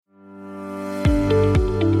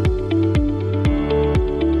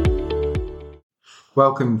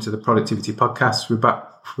Welcome to the Productivity Podcast. We're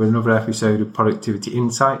back for another episode of Productivity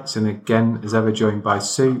Insights, and again, as ever, joined by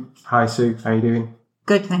Sue. Hi, Sue. How are you doing?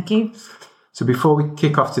 Good, thank you. So before we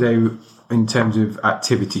kick off today, in terms of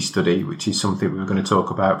activity study, which is something we're going to talk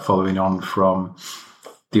about following on from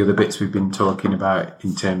the other bits we've been talking about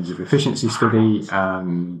in terms of efficiency study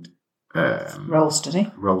and role study.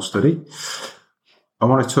 I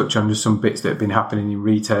want to touch on just some bits that have been happening in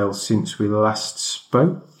retail since we last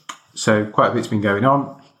spoke. So quite a bit's been going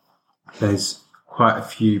on. There's quite a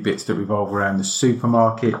few bits that revolve around the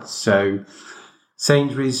supermarket. So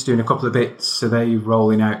Sainsbury's doing a couple of bits. So they're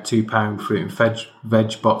rolling out £2 fruit and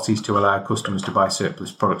veg boxes to allow customers to buy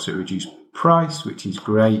surplus products at a reduced price, which is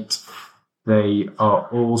great. They are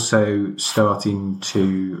also starting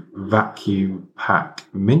to vacuum pack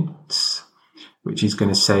mints, which is going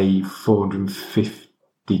to save 450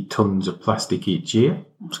 tonnes of plastic each year.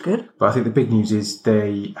 That's good. But I think the big news is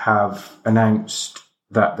they have announced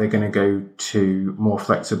that they're going to go to more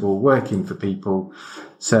flexible working for people.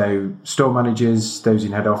 So store managers, those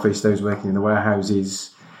in head office, those working in the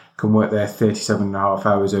warehouses can work there 37.5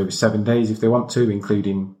 hours over 7 days if they want to,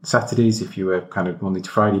 including Saturdays if you were kind of Monday to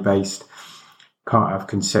Friday based. Can't have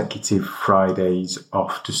consecutive Fridays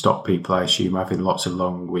off to stop people, I assume, having lots of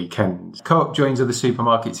long weekends. Co-op joins other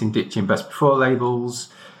supermarkets in ditching best before labels.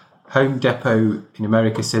 Home Depot in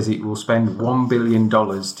America says it will spend $1 billion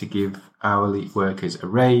to give hourly workers a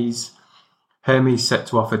raise. Hermes set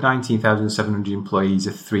to offer 19,700 employees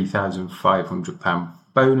a £3,500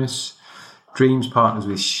 bonus. Dreams partners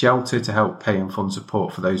with Shelter to help pay and fund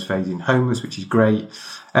support for those facing homeless, which is great.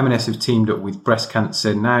 M&S have teamed up with Breast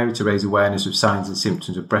Cancer Now to raise awareness of signs and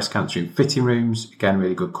symptoms of breast cancer in fitting rooms. Again,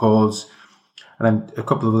 really good cause. And then a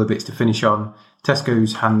couple of other bits to finish on.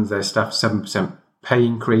 Tesco's hands their staff 7% pay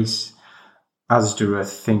increase. Asda, I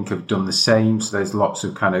think, have done the same. So there's lots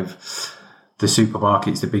of kind of the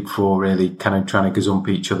supermarkets, the big four, really kind of trying to gazump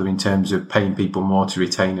each other in terms of paying people more to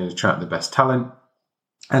retain and attract the best talent.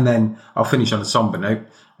 And then I'll finish on a somber note.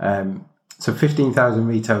 So 15,000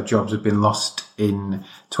 retail jobs have been lost in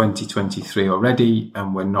 2023 already,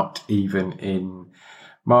 and we're not even in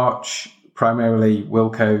March. Primarily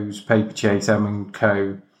Wilko's, Paperchase,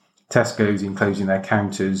 M&Co, Tesco's in closing their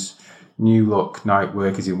counters, New Look night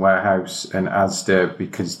workers in warehouse, and Asda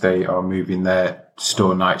because they are moving their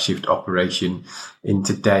store night shift operation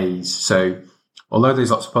into days. So although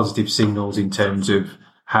there's lots of positive signals in terms of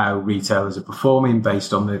how retailers are performing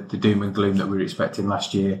based on the doom and gloom that we were expecting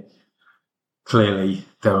last year, clearly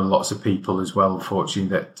there are lots of people as well,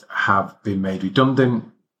 unfortunately, that have been made redundant.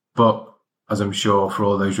 But as I'm sure for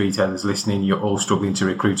all those retailers listening, you're all struggling to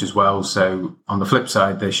recruit as well. So on the flip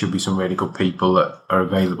side, there should be some really good people that are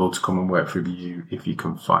available to come and work for you if you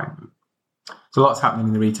can find them. So lots happening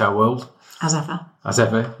in the retail world. As ever. As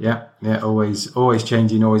ever, yeah. Always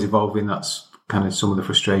changing, always evolving. That's kind of some of the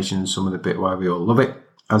frustration, some of the bit why we all love it,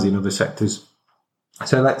 as in other sectors.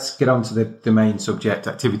 So let's get on to the main subject,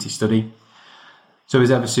 activity study. So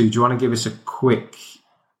as ever, Sue, do you want to give us a quick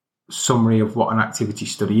summary of what an activity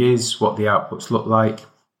study is, what the outputs look like?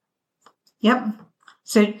 Yep.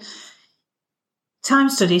 So time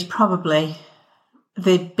study is probably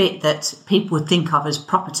the bit that people would think of as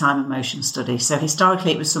proper time and motion study. So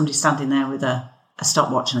historically, it was somebody standing there with a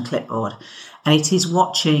stopwatch and a clipboard, and it is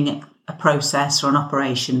watching a process or an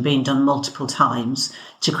operation being done multiple times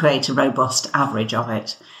to create a robust average of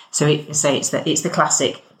it. So it's the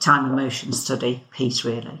classic time and motion study piece,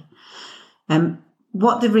 really.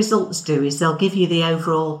 What the results do is they'll give you the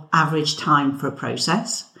overall average time for a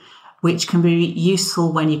process, which can be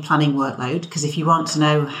useful when you're planning workload, because if you want to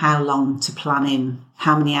know how long to plan in,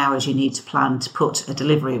 how many hours you need to plan to put a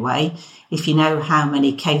delivery away, if you know how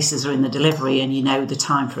many cases are in the delivery and you know the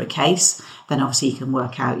time for a case, then obviously you can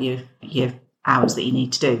work out your hours that you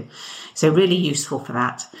need to do. So really useful for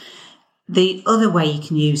that. The other way you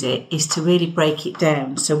can use it is to really break it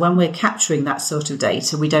down. So when we're capturing that sort of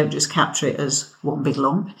data, we don't just capture it as one big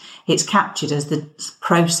lump. It's captured as the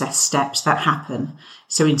process steps that happen.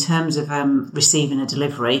 So in terms of receiving a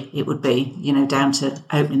delivery, it would be, down to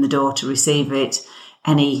opening the door to receive it,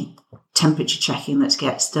 any temperature checking that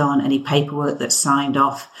gets done, any paperwork that's signed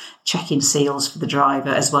off, checking seals for the driver,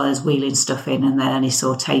 as well as wheeling stuff in, and then any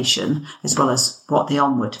sortation, as well as what the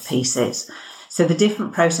onward piece is. So the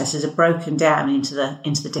different processes are broken down into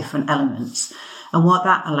the different elements. And what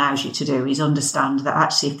that allows you to do is understand that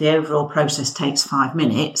actually if the overall process takes 5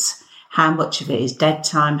 minutes, how much of it is dead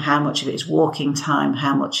time, how much of it is walking time,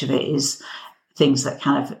 how much of it is things that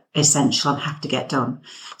kind of essential and have to get done.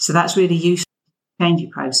 So that's really useful to change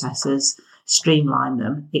your processes streamline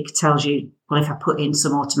them. It tells you, well, if I put in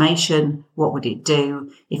some automation, what would it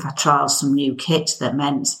do? If I trial some new kit that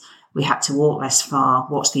meant we had to walk less far,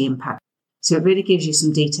 what's the impact? So it really gives you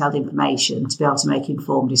some detailed information to be able to make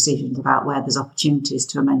informed decisions about where there's opportunities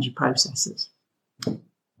to amend your processes.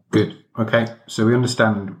 Good. Okay. So we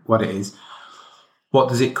understand what it is. What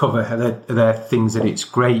does it cover? Are there things that it's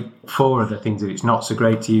great for? Are there things that it's not so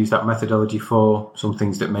great to use that methodology for? Some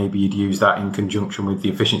things that maybe you'd use that in conjunction with the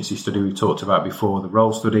efficiency study we talked about before, the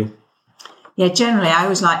role study? Yeah, generally I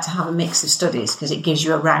always like to have a mix of studies because it gives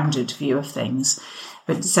you a rounded view of things.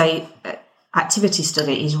 But say activity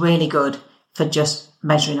study is really good for just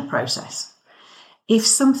measuring a process. If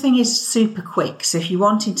something is super quick, so if you're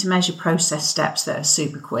wanting to measure process steps that are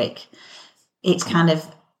super quick, it's kind of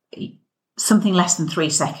something less than 3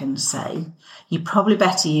 seconds, say, you're probably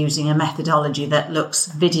better using a methodology that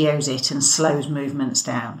videos it and slows movements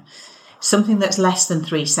down. Something that's less than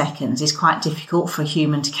 3 seconds is quite difficult for a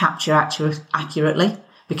human to capture accurately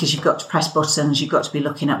because you've got to press buttons, you've got to be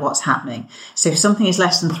looking at what's happening. So if something is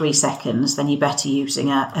less than 3 seconds, then you're better using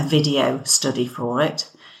a video study for it.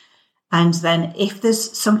 And then if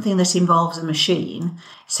there's something that involves a machine,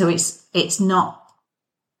 so it's not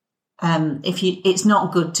it's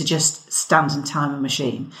not good to just stand and time a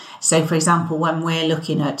machine. So, for example, when we're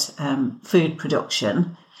looking at food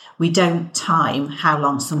production, we don't time how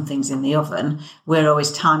long something's in the oven. We're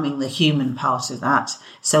always timing the human part of that.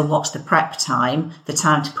 So what's the prep time, the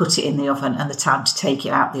time to put it in the oven and the time to take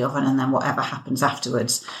it out the oven and then whatever happens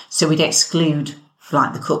afterwards. So we'd exclude,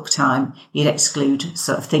 like the cook time, you'd exclude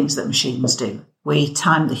sort of things that machines do. We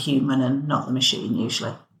time the human and not the machine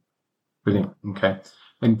usually. Brilliant. Okay.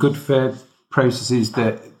 And good for processes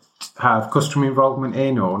that have customer involvement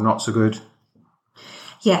in or not so good?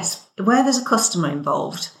 Yes. Where there's a customer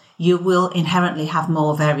involved, you will inherently have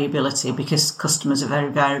more variability because customers are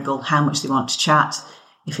very variable, how much they want to chat.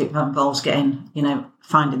 If it involves getting,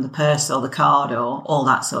 finding the purse or the card or all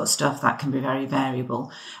that sort of stuff, that can be very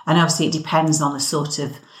variable. And obviously it depends on the sort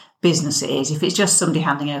of business it is. If it's just somebody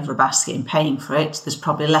handing over a basket and paying for it, there's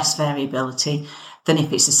probably less variability than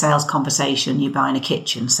if it's a sales conversation, you're buying a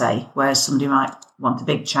kitchen, say, whereas somebody might want a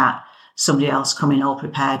big chat, somebody else come in all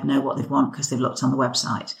prepared, know what they want because they've looked on the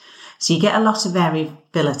website. So you get a lot of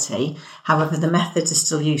variability. However, the methods are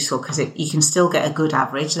still useful because you can still get a good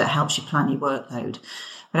average that helps you plan your workload.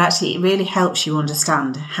 But actually, it really helps you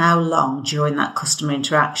understand how long during that customer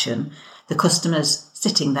interaction the customer's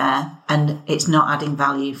sitting there and it's not adding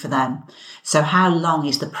value for them. So how long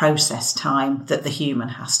is the process time that the human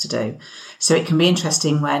has to do? So it can be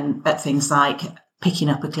interesting when at things like picking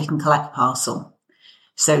up a click and collect parcel.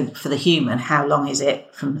 So for the human, how long is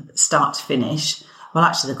it from start to finish? Well,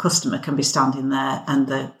 actually, the customer can be standing there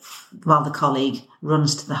and while the colleague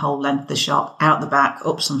runs to the whole length of the shop, out the back,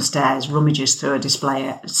 up some stairs, rummages through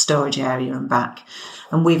a storage area and back.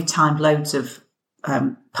 And we've timed loads of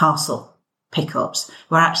parcel pickups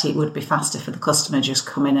where actually it would be faster for the customer just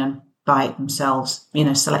come in and buy it themselves,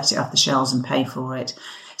 select it off the shelves and pay for it.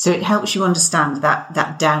 So it helps you understand that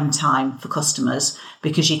downtime for customers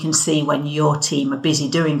because you can see when your team are busy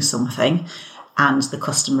doing something and the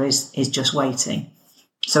customer is just waiting.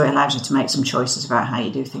 So it allows you to make some choices about how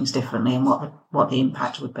you do things differently and what the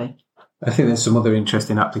impact would be. I think there's some other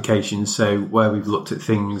interesting applications. So where we've looked at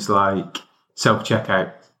things like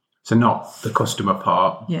self-checkout, so not the customer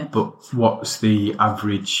part, but what's the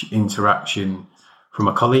average interaction from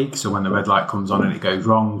a colleague? So when the red light comes on and it goes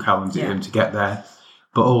wrong, how long does it take them to get there?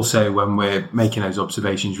 But also when we're making those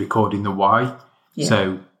observations, recording the why. Yeah.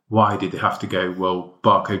 So why did they have to go? Well,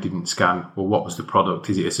 barcode didn't scan. Well, what was the product?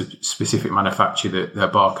 Is it a specific manufacturer that their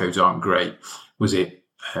barcodes aren't great? Was it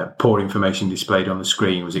poor information displayed on the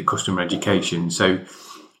screen? Was it customer education? So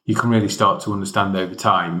you can really start to understand over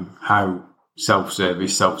time how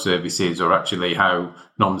self-service is, or actually how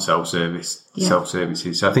non-self-service self-service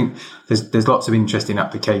is. So I think there's lots of interesting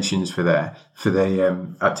applications for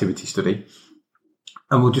the activity study.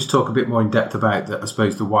 And we'll just talk a bit more in depth about that, I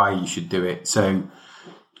suppose, the why you should do it. So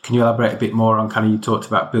can you elaborate a bit more on you talked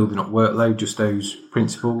about building up workload, just those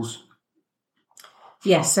principles?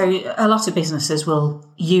 Yes, so a lot of businesses will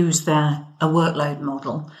use a workload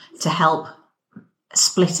model to help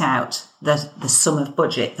split out the sum of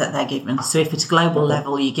budget that they're given. So if at a global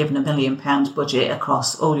level you're given £1 million budget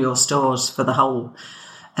across all your stores for the whole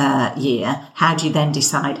year, how do you then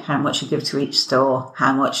decide how much you give to each store?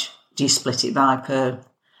 How much do you split it by per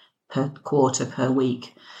quarter, per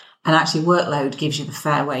week? And actually workload gives you the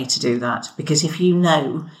fair way to do that, because if you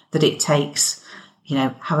know that it takes,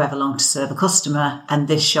 however long to serve a customer, and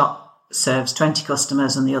this shop serves 20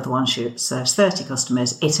 customers and the other one serves 30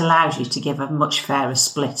 customers, it allows you to give a much fairer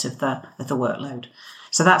split of the workload.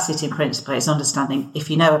 So that's it in principle. It's understanding if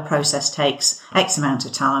you know a process takes X amount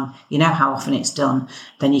of time, you know how often it's done,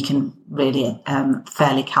 then you can really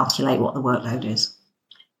fairly calculate what the workload is.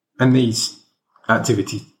 And these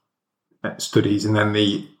activity studies and then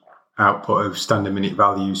the output of standard minute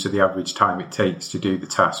values, so the average time it takes to do the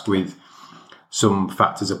task, with some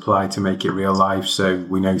factors apply to make it real life. So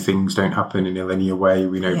we know things don't happen in a linear way.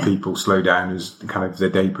 We know people slow down as kind of the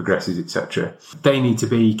day progresses, etc. They need to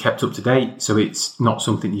be kept up to date. So it's not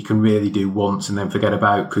something you can really do once and then forget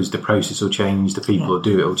about, because the process will change, the people will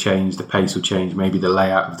do it will change, the pace will change, maybe the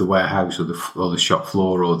layout of the warehouse or the shop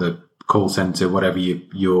floor or the call centre, whatever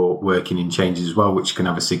you're working in, changes as well, which can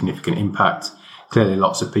have a significant impact. Clearly,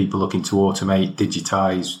 lots of people looking to automate,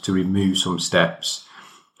 digitise, to remove some steps.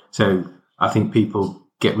 So I think people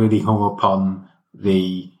get really hung up on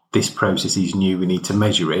this process is new, we need to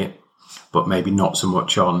measure it, but maybe not so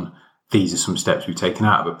much on these are some steps we've taken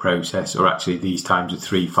out of a process, or actually these times are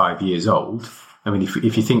 3-5 years old. I mean,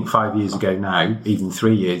 if you think 5 years ago now, even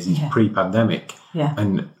 3 years is pre-pandemic,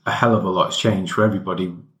 and a hell of a lot's changed for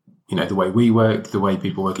everybody. You know, the way we work, the way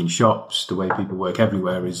people work in shops, the way people work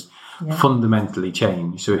everywhere is fundamentally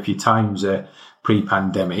changed. So if your times are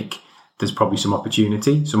pre-pandemic, there's probably some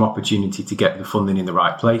opportunity to get the funding in the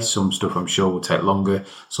right place. Some stuff I'm sure will take longer,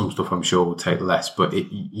 some stuff I'm sure will take less, but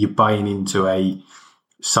you're buying into a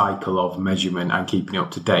cycle of measurement and keeping it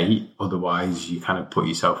up to date. Otherwise, you kind of put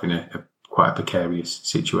yourself in a quite a precarious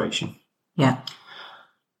situation. Yeah.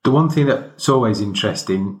 The one thing that's always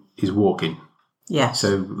interesting is walking. Yes.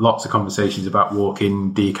 So lots of conversations about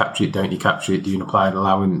walking. Do you capture it? Don't you capture it? Do you apply an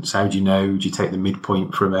allowance? How do you know? Do you take the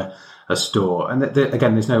midpoint from a store? And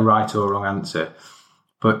again, there's no right or wrong answer,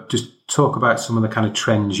 but just talk about some of the kind of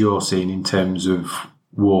trends you're seeing in terms of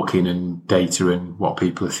walking and data and what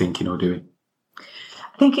people are thinking or doing.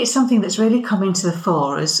 I think it's something that's really coming to the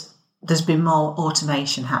fore as there's been more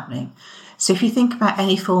automation happening. So if you think about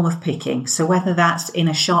any form of picking, so whether that's in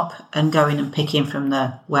a shop and going and picking from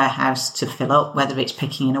the warehouse to fill up, whether it's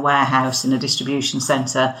picking in a warehouse, in a distribution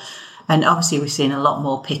centre, and obviously we've seen a lot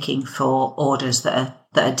more picking for orders that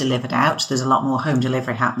are delivered out. There's a lot more home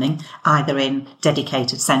delivery happening, either in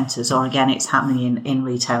dedicated centres or again, it's happening in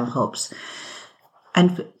retail hubs.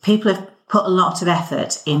 And people have put a lot of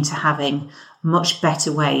effort into having much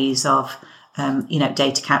better ways of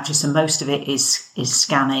data capture. So most of it is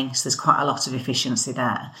scanning. So there's quite a lot of efficiency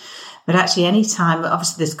there. But actually any time,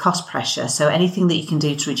 obviously there's cost pressure. So anything that you can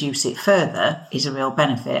do to reduce it further is a real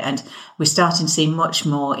benefit. And we're starting to see much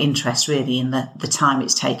more interest really in the time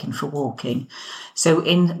it's taken for walking. So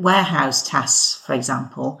in warehouse tasks, for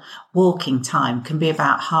example, walking time can be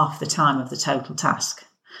about half the time of the total task.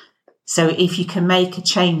 So if you can make a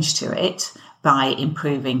change to it by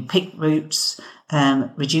improving pick routes,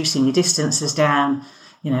 reducing your distances down,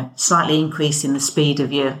 slightly increasing the speed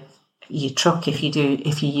of your truck if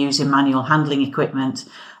you're using manual handling equipment,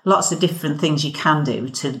 lots of different things you can do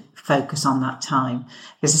to focus on that time.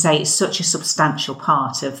 As I say, it's such a substantial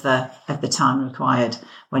part of the time required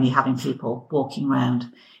when you're having people walking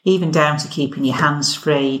around, even down to keeping your hands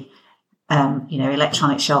free.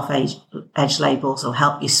 Electronic shelf edge labels will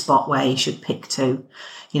help you spot where you should pick to,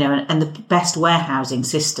 and the best warehousing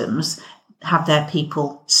systems have their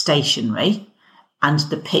people stationary and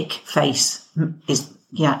the pick face is,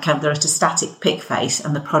 they're at a static pick face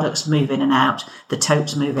and the products move in and out, the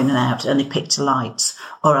totes move in and out and they pick to lights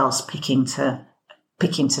or else picking to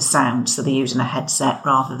sound. So they're using a headset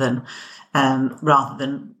rather than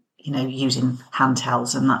using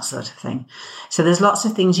handhelds and that sort of thing. So there's lots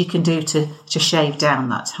of things you can do to shave down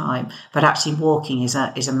that time, but actually walking is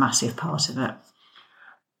a massive part of it.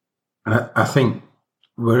 And I think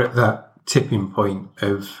we're at that tipping point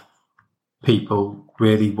of people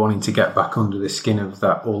really wanting to get back under the skin of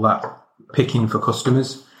all that picking for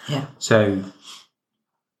customers. Yeah. So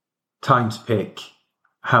time to pick,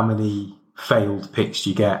 how many failed picks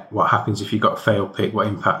do you get? What happens if you've got a failed pick? What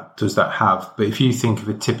impact does that have? But if you think of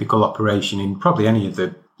a typical operation in probably any of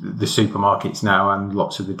the supermarkets now and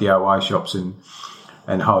lots of the DIY shops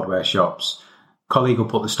and hardware shops, colleague will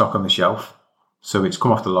put the stock on the shelf. So it's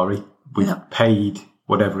come off the lorry. We've paid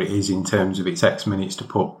whatever it is in terms of its X minutes to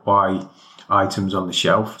put Y items on the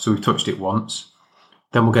shelf. So we've touched it once.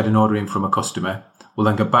 Then we'll get an order in from a customer. We'll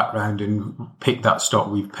then go back round and pick that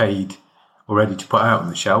stock we've paid already to put out on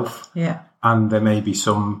the shelf. Yeah. And there may be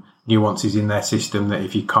some nuances in their system that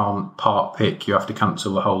if you can't part pick, you have to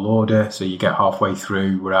cancel the whole order. So you get halfway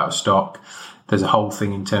through, we're out of stock. There's a whole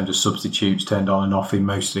thing in terms of substitutes turned on and off in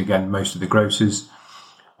most of the grocers,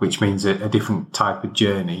 which means a different type of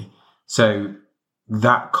journey. So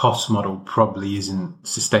that cost model probably isn't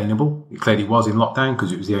sustainable. It clearly was in lockdown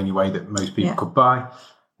because it was the only way that most people could buy.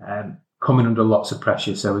 Coming under lots of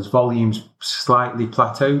pressure. So as volumes slightly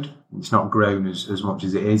plateaued, it's not grown as much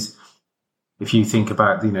as it is. If you think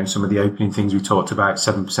about, some of the opening things we talked about,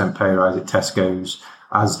 7% pay rise at Tesco's,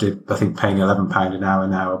 Asda, I think paying £11 an hour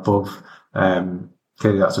now above,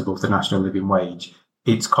 clearly that's above the national living wage.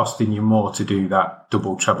 It's costing you more to do that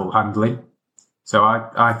double, treble handling. So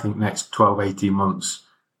I think next 12, 18 months,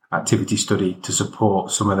 activity study to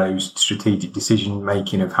support some of those strategic decision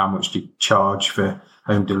making of how much to charge for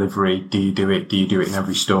home delivery. Do you do it in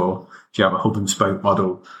every store? Do you have a hub and spoke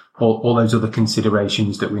model? All those other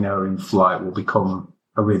considerations that we know are in flight will become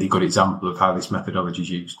a really good example of how this methodology is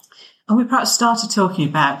used. And we perhaps started talking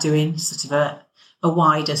about doing sort of a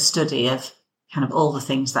wider study of kind of all the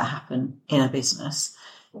things that happen in a business.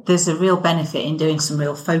 There's a real benefit in doing some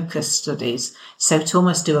real focus studies. So to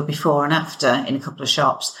almost do a before and after in a couple of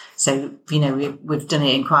shops. So, we've done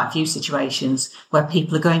it in quite a few situations where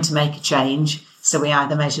people are going to make a change. So we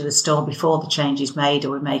either measure the store before the change is made,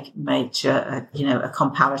 or we measure a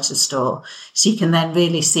comparator store. So you can then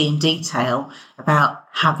really see in detail about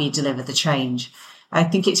how you deliver the change. I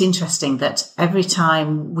think it's interesting that every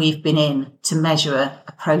time we've been in to measure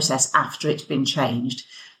a process after it's been changed,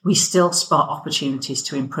 we still spot opportunities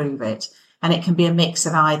to improve it. And it can be a mix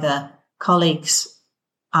of either colleagues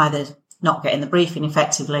either not getting the briefing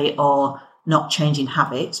effectively or not changing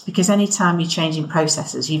habits, because anytime you're changing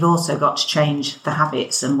processes, you've also got to change the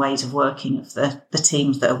habits and ways of working of the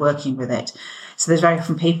teams that are working with it. So there's very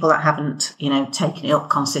often people that haven't, taken it up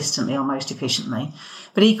consistently or most efficiently.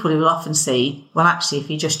 But equally, we'll often see, well, actually, if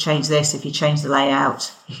you just change this, if you change the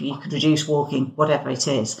layout, if you could reduce walking, whatever it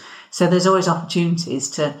is. So there's always opportunities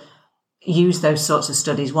to use those sorts of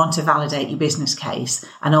studies, one, to validate your business case,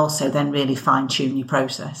 and also then really fine-tune your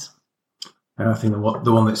process. And I think the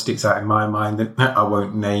one that sticks out in my mind, that I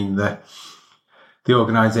won't name the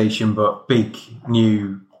organisation, but big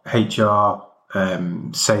new HR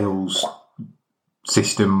sales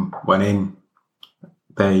system went in.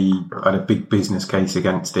 They had a big business case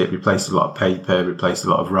against it, replaced a lot of paper, replaced a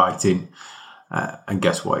lot of writing. And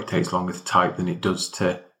guess what? It takes longer to type than it does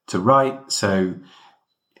to write. So,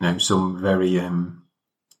 some very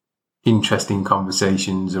interesting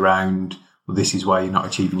conversations around, well, this is why you're not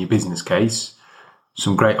achieving your business case.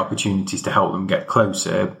 Some great opportunities to help them get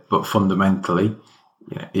closer, but fundamentally,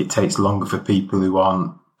 it takes longer for people who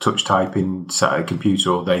aren't touch typing, sat at a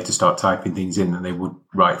computer all day to start typing things in than they would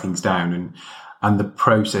write things down. And the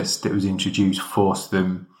process that was introduced forced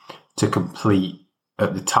them to complete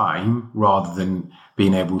at the time rather than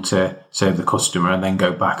being able to serve the customer and then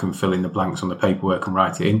go back and fill in the blanks on the paperwork and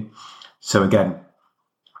write it in. So again,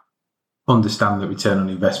 understand that return on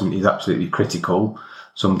investment is absolutely critical.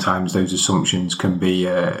 Sometimes those assumptions can be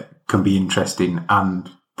interesting and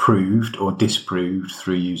proved or disproved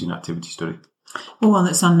through using activity study. Well, one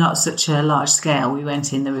that's on not such a large scale. We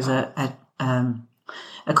went in, there was a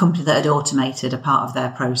company that had automated a part of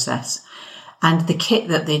their process, and the kit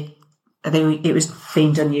that it was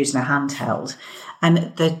being done using a handheld,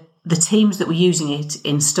 and the teams that were using it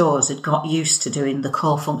in stores had got used to doing the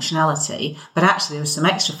core functionality, but actually there was some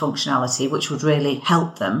extra functionality which would really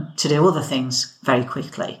help them to do other things very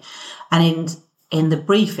quickly. And in the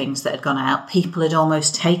briefings that had gone out, people had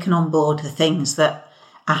almost taken on board the things that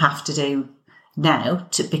I have to do now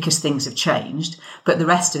because things have changed, but the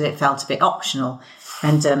rest of it felt a bit optional.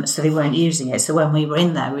 And so they weren't using it. So when we were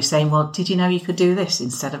in there, we were saying, well, did you know you could do this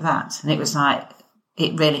instead of that? And it was like,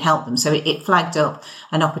 it really helped them. So it flagged up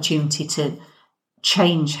an opportunity to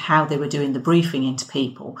change how they were doing the briefing into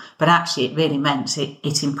people. But actually, it really meant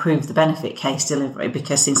it improved the benefit case delivery,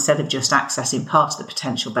 because instead of just accessing part of the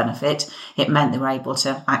potential benefit, it meant they were able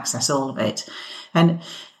to access all of it. And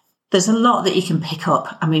there's a lot that you can pick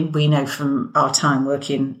up. I mean, we know from our time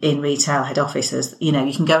working in retail head offices, you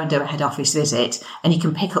can go and do a head office visit and you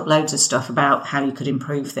can pick up loads of stuff about how you could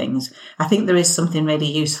improve things. I think there is something really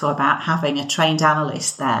useful about having a trained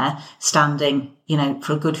analyst there standing,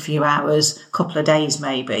 for a good few hours, couple of days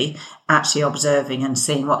maybe, actually observing and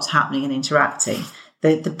seeing what's happening and interacting.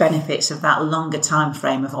 The benefits of that longer time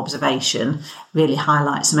frame of observation really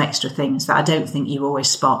highlight some extra things that I don't think you always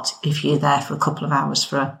spot if you're there for a couple of hours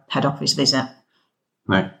for a head office visit.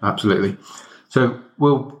 No, absolutely. So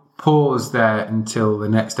we'll pause there until the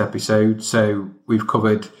next episode. So we've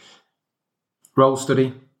covered role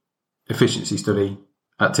study, efficiency study,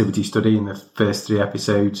 activity study in the first 3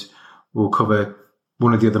 episodes. We'll cover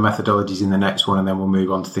one of the other methodologies in the next one, and then we'll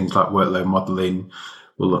move on to things like workload modelling.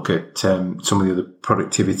 We'll look at some of the other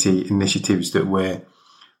productivity initiatives that we're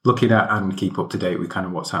looking at and keep up to date with kind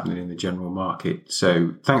of what's happening in the general market.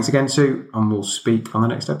 So thanks again, Sue, and we'll speak on the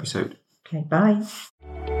next episode. Okay, bye.